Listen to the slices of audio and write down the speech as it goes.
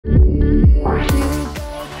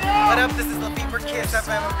This is Lafitte for Kiss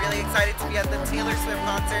FM. I'm really excited to be at the Taylor Swift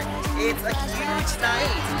concert. It's a huge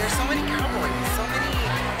night. There's so many cowboys, so many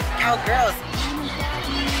cowgirls.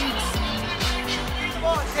 Come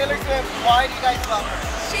on, Taylor Swift, why do you guys love her?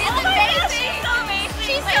 She's amazing. She's so amazing.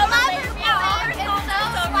 She's so amazing. Yeah,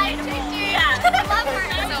 so life-changing. Yeah, I love her.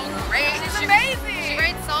 So great. She's amazing. She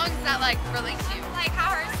writes songs that like relate to you. Like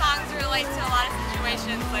how her songs relate to a lot of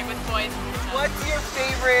situations, like with boys. What's your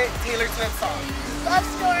favorite Taylor Swift song? Love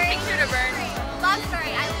Story. Picture to Burn. Love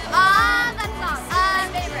Story. I love that song.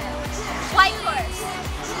 Favorite. White Horse.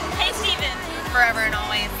 Hey Steven. Forever and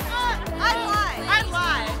always.